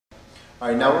All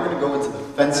right, now we're going to go into the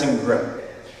fencing grip.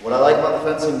 What I like about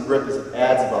the fencing grip is it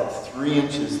adds about 3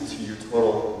 inches to your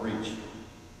total reach.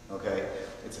 Okay?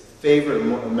 It's a favorite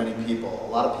of many people. A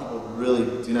lot of people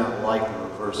really do not like the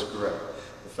reverse grip.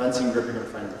 The fencing grip you're going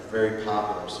to find is very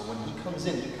popular. So when he comes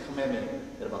in, he can come in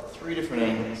at about 3 different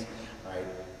angles. All right?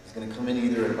 He's going to come in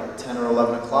either at about 10 or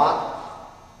 11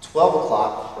 o'clock, 12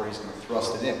 o'clock, or he's going to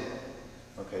thrust it in.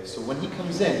 Okay, so when he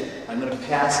comes in, I'm going to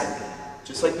pass him,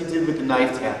 just like we did with the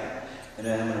knife tap. And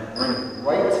then I'm going to bring it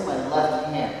right to my left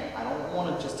hand. I don't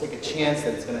want to just take a chance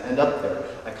that it's going to end up there.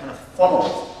 I kind of funnel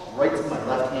it right to my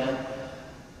left hand.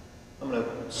 I'm going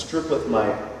to strip with my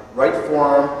right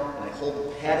forearm, and I hold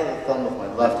the pad of the thumb with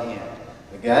my left hand.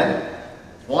 Again,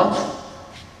 1. And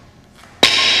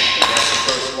that's the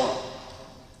first one.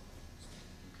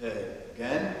 Okay,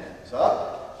 again, it's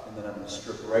up, and then I'm going to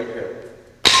strip right here.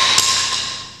 All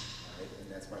right, and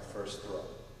that's my first throw.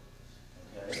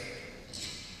 Okay.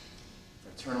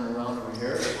 Turn them around over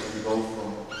here. We're going to go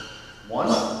from 1,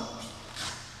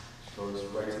 goes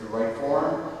right to the right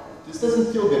forearm. This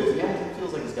doesn't feel good. If the hammer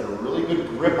feels like it's got a really good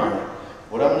grip on it,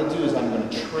 what I'm going to do is I'm going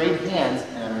to trade hands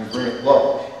and I'm going to bring it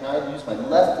low. Now I use my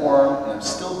left forearm and I'm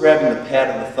still grabbing the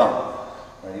pad of the thumb.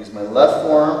 I use my left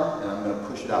forearm and I'm going to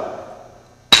push it out.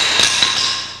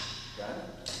 Got it?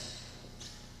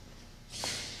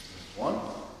 1.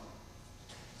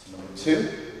 So number 2.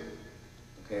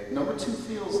 Okay, if number 2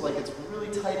 feels like it's really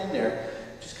tight in there,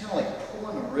 just kind of like pull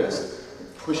on the wrist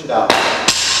and push it out.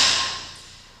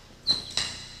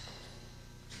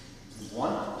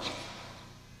 1,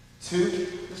 2,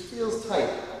 this feels tight,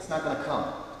 it's not going to come.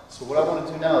 So what I want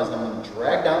to do now is I'm going to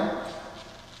drag down,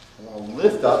 I want to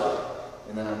lift up,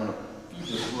 and then I'm going to feed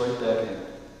this right back in.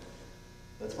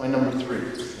 That's my number 3.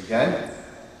 Again, I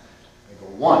go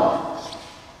 1,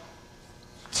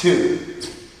 2,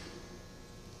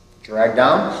 drag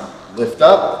down, lift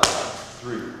up,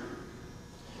 3.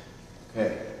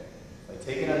 Okay, if I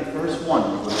take it on the first one,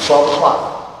 we go to 12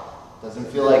 o'clock. Doesn't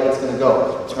feel like it's going to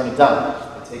go. I turn it down.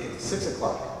 I take it to 6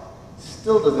 o'clock.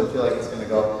 Still doesn't feel like it's going to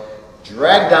go.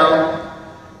 Drag down,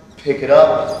 pick it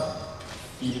up,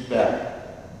 feed it back.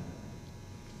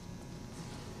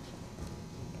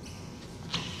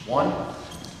 1,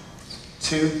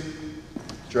 2,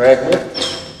 drag, lift,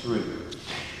 3.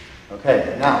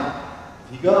 Okay, now,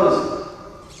 he goes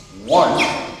 1,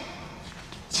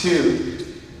 2,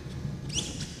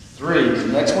 3. The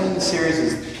next one in the series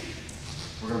is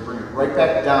we're going to bring it right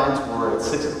back down to where it's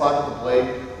 6 o'clock with the blade.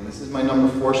 And this is my number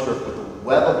 4 strip with the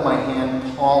web of my hand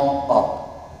palm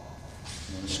up.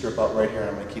 I'm going to strip out right here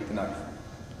and I'm going to keep the knife.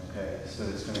 Okay, so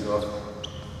it's going to go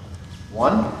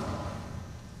 1,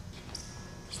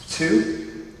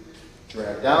 2,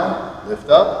 drag down, lift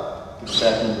up, get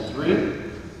back number 3.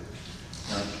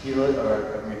 Now peel it,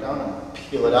 or bring it down, and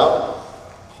peel it out,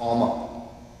 palm up.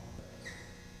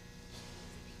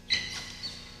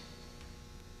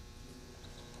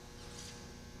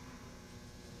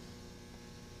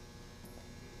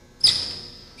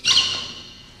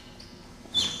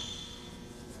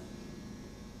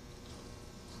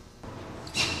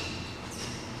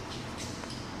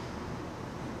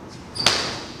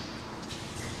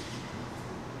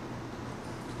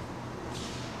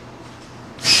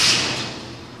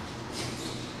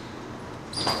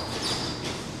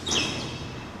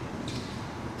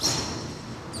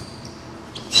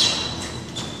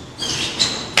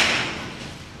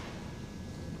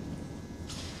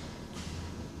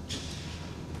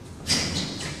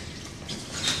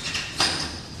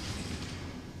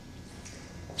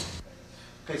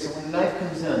 Okay, so when the knife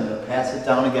comes in, I'm going to pass it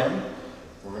down again.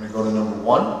 We're going to go to number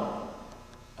 1.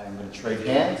 I'm going to trade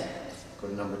hands. Go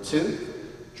to number 2.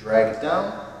 Drag it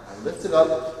down. I lift it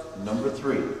up. Number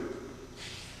 3.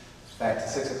 Back to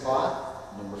 6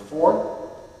 o'clock. Number 4.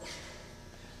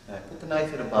 And I put the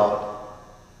knife at about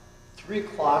 3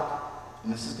 o'clock.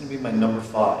 And this is going to be my number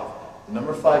 5. The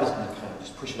number 5 is going to kind of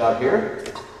just push it out here. And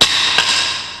then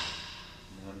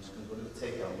I'm just going to go to the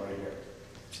takedown right here.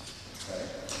 Okay.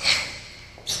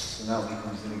 So now he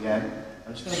comes in again.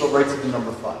 I'm just going to go right to the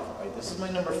number 5. Right? This is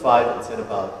my number 5. It's at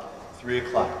about 3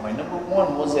 o'clock. My number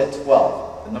 1 was at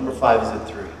 12. The number 5 is at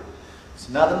 3.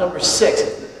 So now the number 6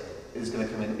 is going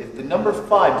to come in. If the number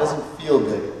 5 doesn't feel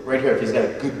good, right here, if he's got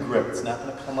a good grip, it's not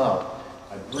going to come out.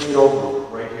 I bring it over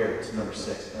right here to number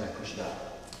 6, and I push it out.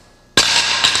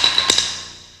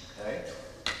 Okay?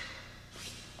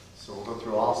 So we'll go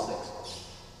through all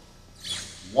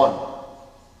 6. 1,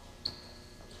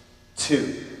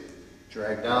 2,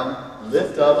 drag down,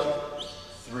 lift up,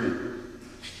 3,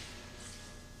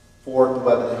 4, the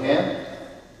web of the hand,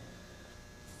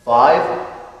 5,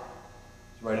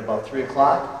 right about 3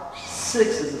 o'clock,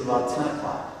 6 is about 10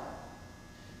 o'clock.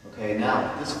 Okay,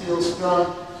 now, if this feels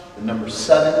strong, the number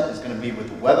 7 is going to be with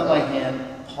the web of my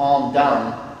hand, palm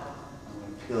down. I'm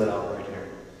going to peel it out right here.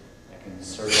 I can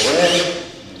circle in,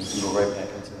 and we can go right back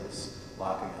into this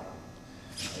lock again.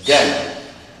 Again.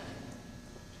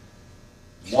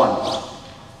 1,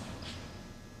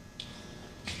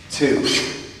 2.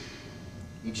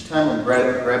 Each time I'm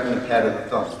grabbing the pad of the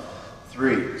thumb.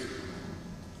 3,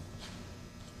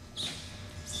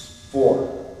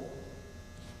 4,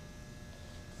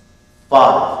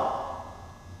 5,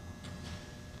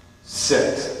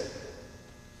 6,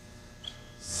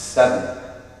 7.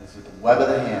 This is with the web of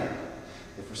the hand.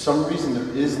 If for some reason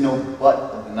there is no butt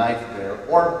of the knife there,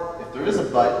 or if there is a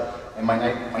butt and my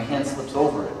hand slips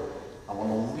over it, I want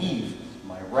to leave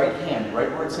my right hand right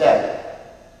where it's at,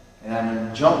 and I'm going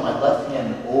to jump my left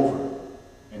hand over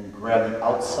and grab the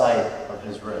outside of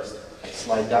his wrist. I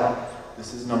slide down.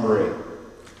 This is number 8.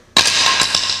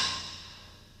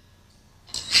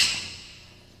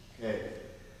 Okay,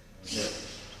 here.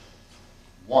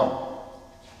 1,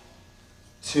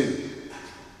 2,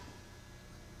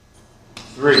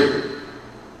 3,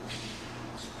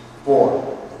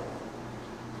 4,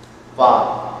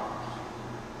 5,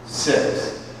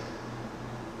 6,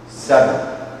 7,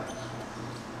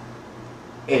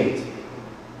 8.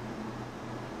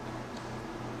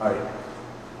 All right.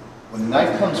 When the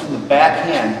knife comes from the back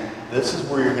hand, this is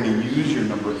where you're going to use your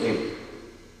number 8.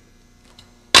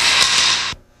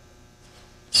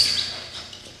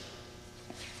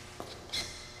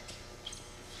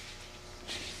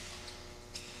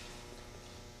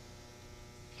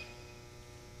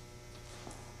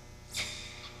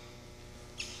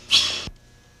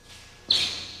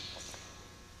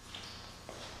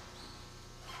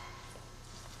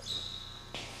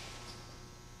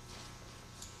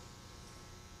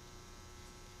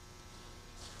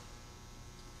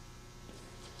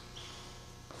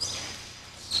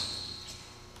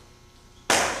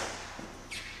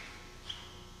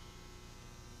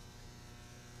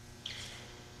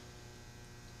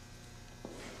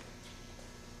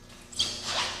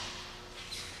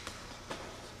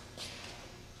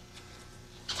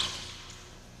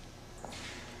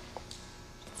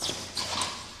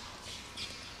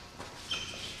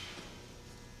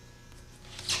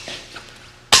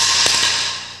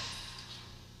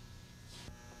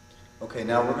 Okay,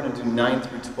 now we're going to do 9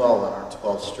 through 12 on our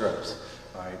 12 strips.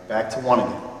 All right, back to 1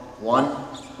 again. 1,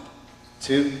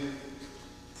 2,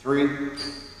 3,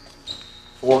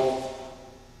 4,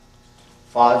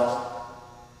 5,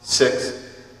 6,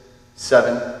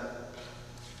 7,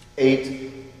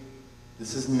 8.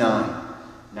 This is 9.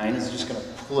 9 is just going to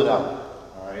pull it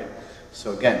out. All right.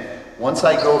 So again, once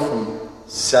I go from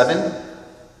 7,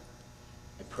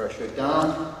 I pressure it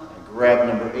down. I grab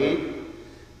number 8.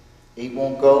 8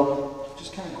 won't go.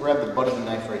 Just kind of grab the butt of the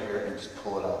knife right here and just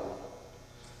pull it out.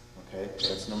 Okay,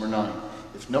 that's number 9.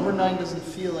 If number 9 doesn't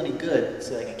feel any good,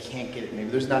 it's like I can't get it. Maybe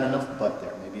there's not enough butt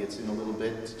there. Maybe it's in a little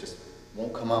bit. It just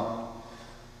won't come out.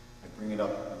 I bring it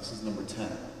up. This is number 10.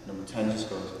 Number 10 just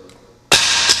goes. And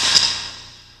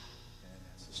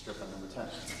that's the strip on number 10.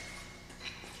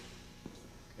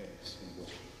 Okay, so we go.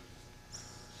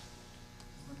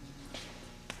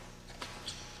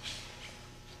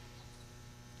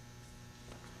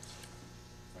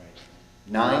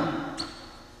 9,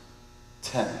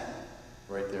 10,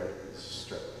 right there, this is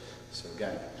strip. So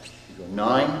again, you go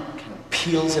 9, kind of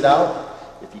peels it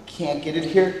out. If you can't get it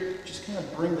here, just kind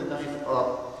of bring the knife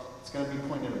up. It's going to be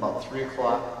pointing at about 3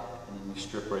 o'clock, and then you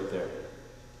strip right there.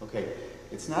 Okay,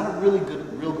 it's not a real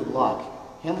good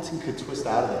lock. Hamilton could twist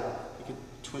out of it. He could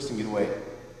twist and get away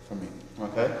from me,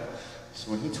 okay?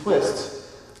 So when he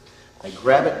twists, I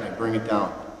grab it and I bring it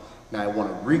down. Now I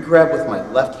want to re-grab with my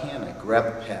left hand, I grab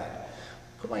the pad.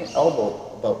 Put my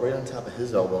elbow about right on top of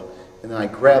his elbow, and then I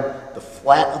grab the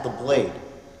flat of the blade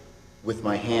with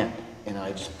my hand, and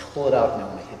I just pull it out, and I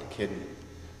want to hit the kidney.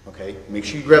 Okay? Make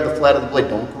sure you grab the flat of the blade.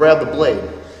 Don't grab the blade.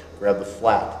 Grab the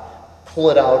flat.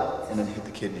 Pull it out, and then hit the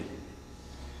kidney.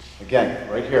 Again,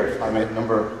 right here, if I'm at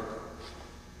number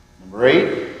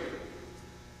 8,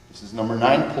 this is number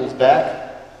 9, pulls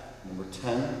back. Number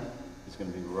 10 is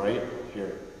going to be right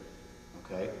here.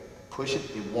 Okay? Push it,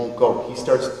 it won't go. He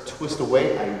starts to twist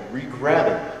away, I re-grab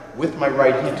it with my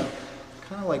right hand.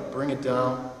 Kind of like bring it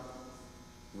down,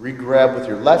 re-grab with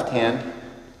your left hand,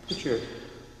 put your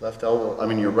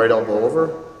your right elbow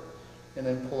over, and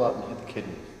then pull out and hit the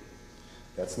kidney.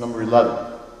 That's number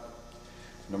 11.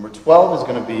 Number 12 is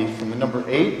going to be from the number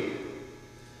 8,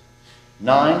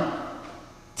 9,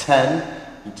 10,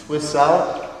 he twists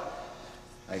out.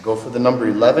 I go for the number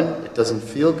 11, it doesn't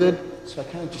feel good. So I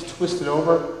kind of just twist it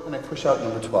over and I push out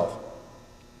number 12.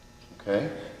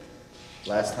 Okay?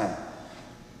 Last time.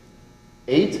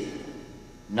 8,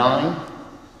 9,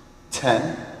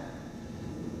 10.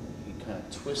 He kind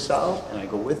of twists out, and I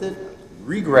go with it,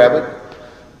 re-grab it,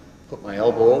 put my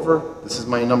elbow over. This is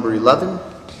my number 11.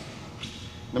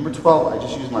 Number 12, I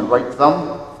just use my right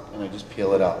thumb, and I just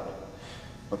peel it out.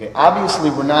 Okay,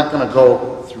 obviously we're not going to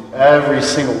go through every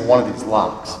single one of these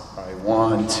locks. All right,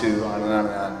 1, 2, on and on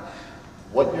and on.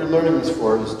 What you're learning this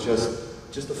for is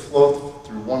just a flow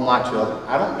through one lock to the other.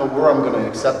 I don't know where I'm going to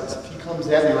accept this. If he comes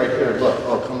at me right here, look,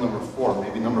 oh, come number 4,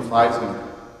 maybe number 5 is going to,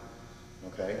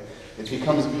 okay? If he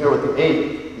comes here with the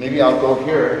 8, maybe I'll go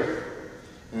here,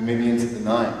 and then maybe into the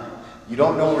 9. You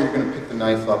don't know where you're going to pick the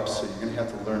knife up, so you're going to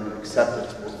have to learn to accept it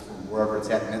from wherever it's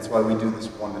at, and that's why we do this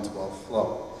 1 to 12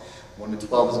 flow. 1 to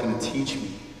 12 is going to teach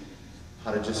me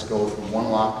how to just go from one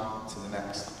lock to the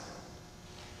next.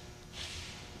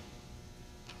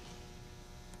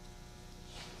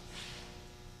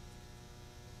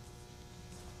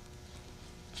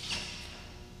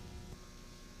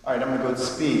 All right, I'm going to go to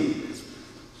speed.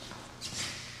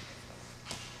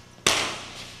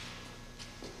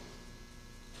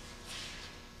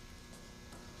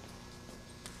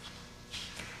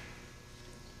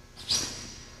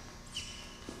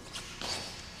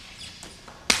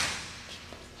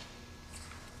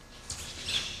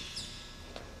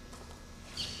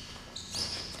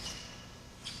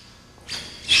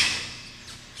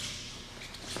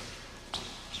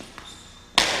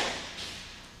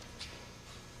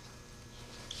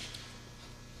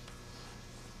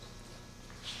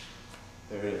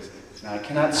 There it is. Now I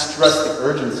cannot stress the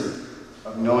urgency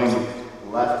of knowing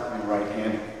left and right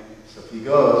handed. So if he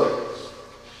goes,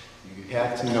 you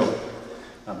have to know it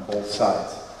on both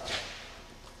sides.